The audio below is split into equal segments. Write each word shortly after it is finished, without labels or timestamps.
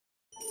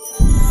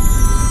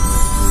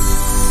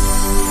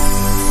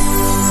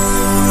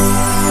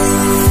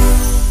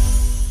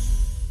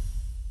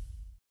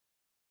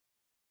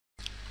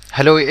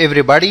Hello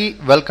everybody,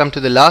 welcome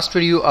to the last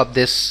video of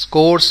this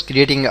course,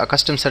 creating a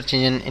custom search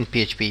engine in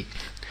PHP.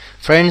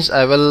 Friends,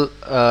 I will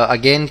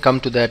again come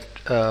to that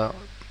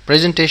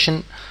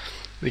presentation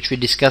which we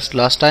discussed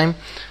last time.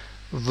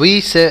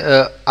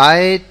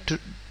 I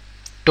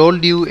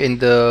told you in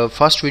the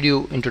first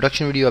video,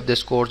 introduction video of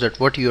this course, that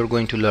what you are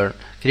going to learn,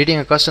 creating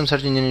a custom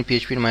search engine in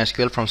PHP and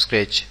MySQL from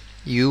scratch.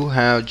 You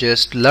have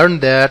just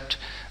learned that.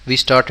 We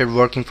started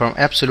working from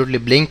absolutely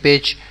blank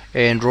page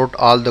and wrote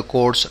all the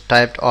codes,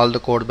 typed all the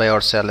code by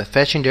ourselves.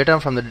 Fetching data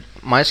from the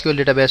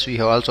MySQL database, we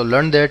have also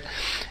learned that.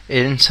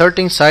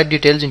 Inserting site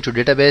details into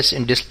database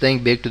and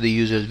displaying back to the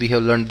users, we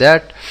have learned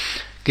that.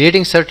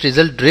 Creating search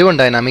result driven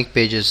dynamic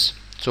pages,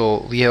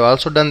 so we have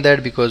also done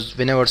that, because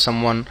whenever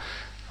someone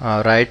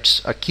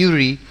writes a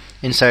query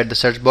inside the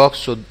search box,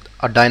 so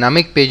a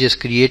dynamic page is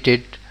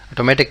created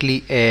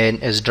automatically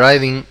and is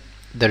driving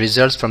the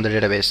results from the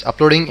database.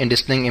 Uploading and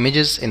displaying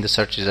images in the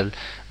search result,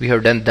 we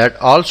have done that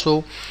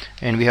also,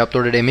 and we have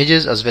uploaded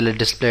images as well as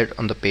displayed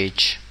on the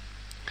page.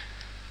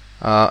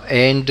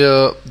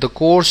 The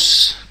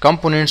course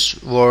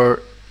components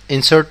were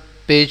insert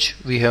page,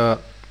 we have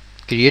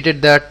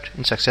created that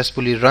and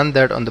successfully run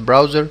that on the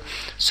browser.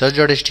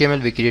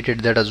 Search.html, we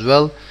created that as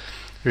well.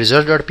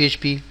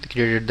 Results.php, we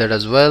created that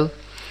as well.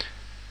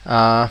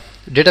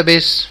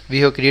 Database,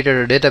 we have created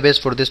a database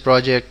for this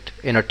project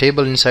in a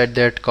table inside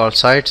that called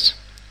sites,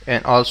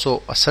 and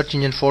also a search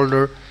engine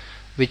folder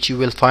which you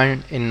will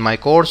find in my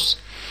course,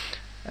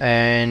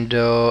 and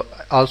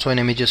also an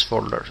images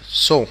folder.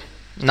 So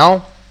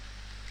now,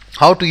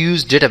 how to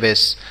use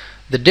database.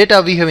 The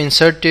data we have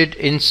inserted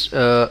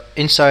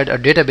inside a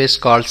database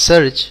called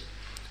search.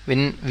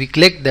 When we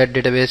click that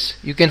database,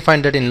 you can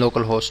find that in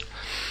localhost.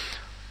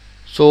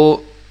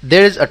 So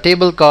there is a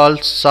table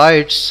called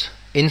sites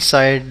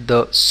inside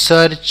the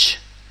search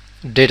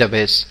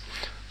database.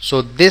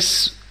 So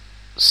this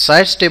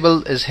sites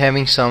table is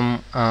having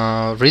some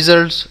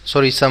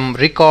some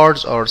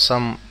records or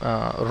some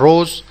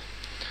rows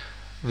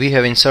we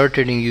have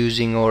inserted in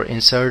using our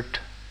insert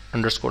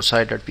underscore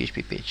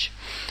site.php page.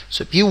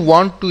 So if you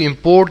want to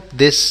import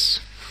this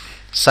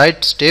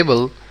sites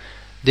table,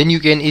 then you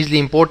can easily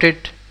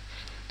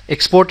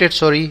export it.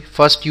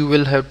 First you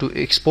will have to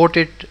export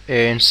it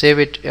and save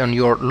it on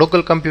your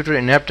local computer,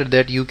 and after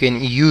that you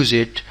can use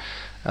it.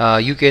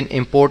 You can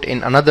import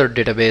in another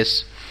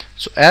database.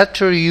 So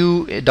after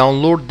you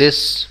download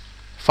this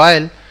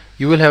file,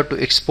 you will have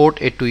to export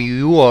it to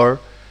your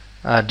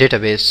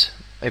database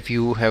if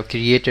you have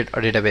created a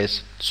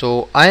database.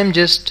 So I am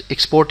just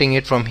exporting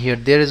it from here.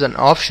 There is an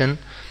option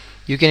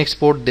you can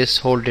export this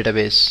whole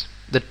database,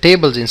 the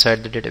tables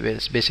inside the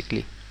database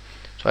basically.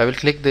 So I will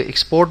click the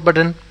export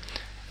button.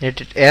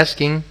 It is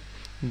asking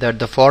that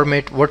the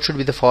format, what should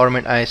be the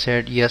format. I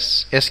said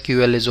yes,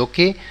 SQL is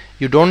okay.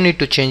 You don't need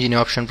to change any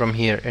option from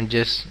here, and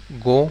just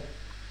go,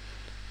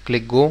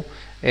 click go,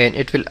 and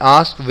it will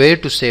ask where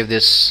to save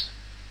this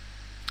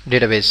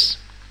database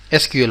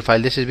SQL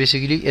file. This is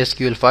basically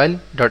SQL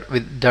file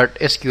with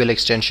 .SQL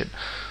extension.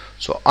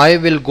 So I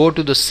will go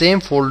to the same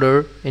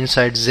folder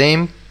inside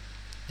XAMPP.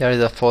 There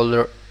is a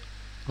folder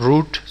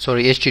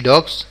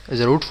htdocs is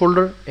a root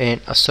folder,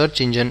 and a search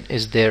engine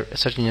is there, a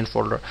search engine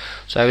folder.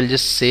 So I will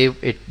just save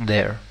it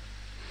there.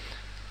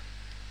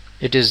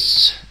 It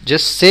is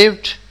just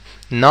saved.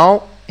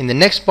 Now in the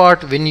next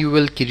part, when you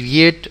will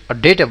create a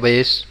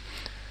database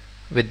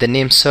with the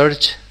name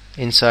search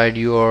inside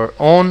your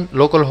own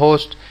local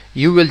host,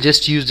 you will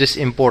just use this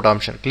import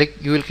option.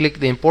 You will click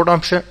the import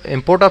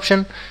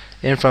option,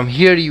 and from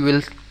here you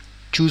will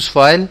choose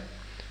file.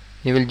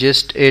 You will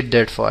just add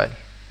that file.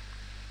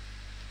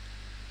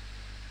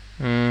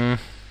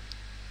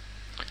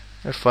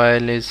 The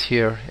file is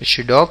here,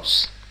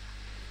 htdocs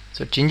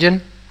search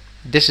engine.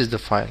 This is the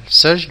file,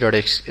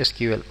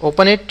 search.sql.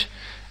 Open it,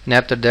 and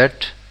after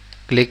that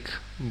click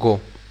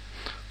go.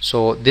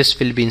 So this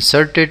will be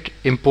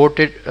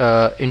imported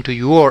into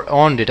your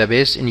own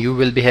database, and you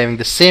will be having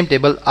the same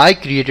table I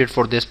created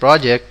for this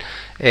project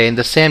and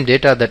the same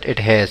data that it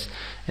has.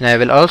 And I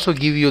will also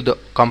give you the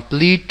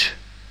complete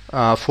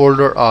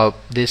folder of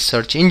this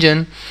search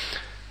engine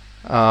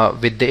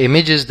with the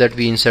images that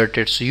we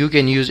inserted, so you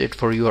can use it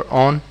for your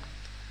own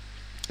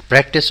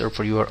practice or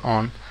for your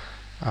own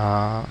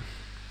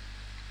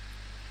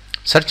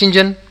search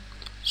engine.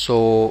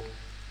 So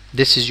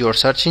this is your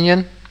search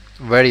engine,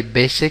 very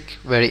basic,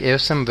 very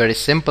awesome, very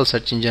simple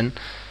search engine.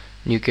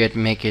 You can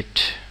make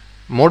it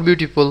more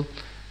beautiful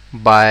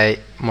by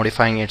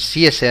modifying its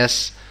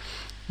CSS.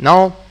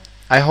 Now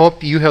I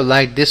hope you have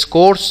liked this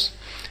course,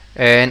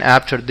 and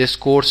after this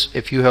course,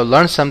 if you have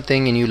learned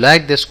something and you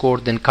like this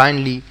course, then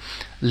kindly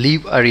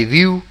leave a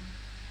review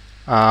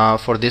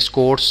for this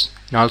course,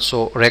 and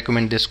also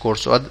recommend this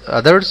course to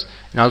others,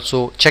 and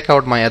also check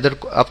out my other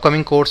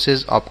upcoming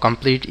courses of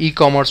complete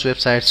e-commerce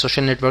websites,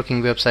 social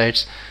networking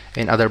websites,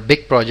 and other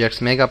big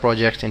projects, mega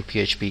projects in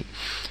PHP.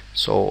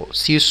 So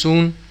see you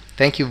soon.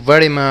 Thank you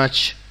very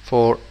much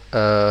for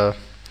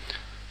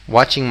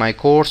watching my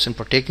course and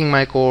for taking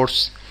my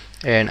course,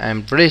 and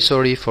I'm very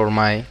sorry for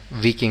my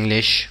weak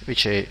English,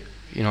 which I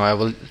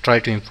will try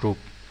to improve.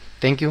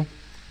 Thank you.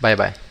 Bye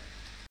bye.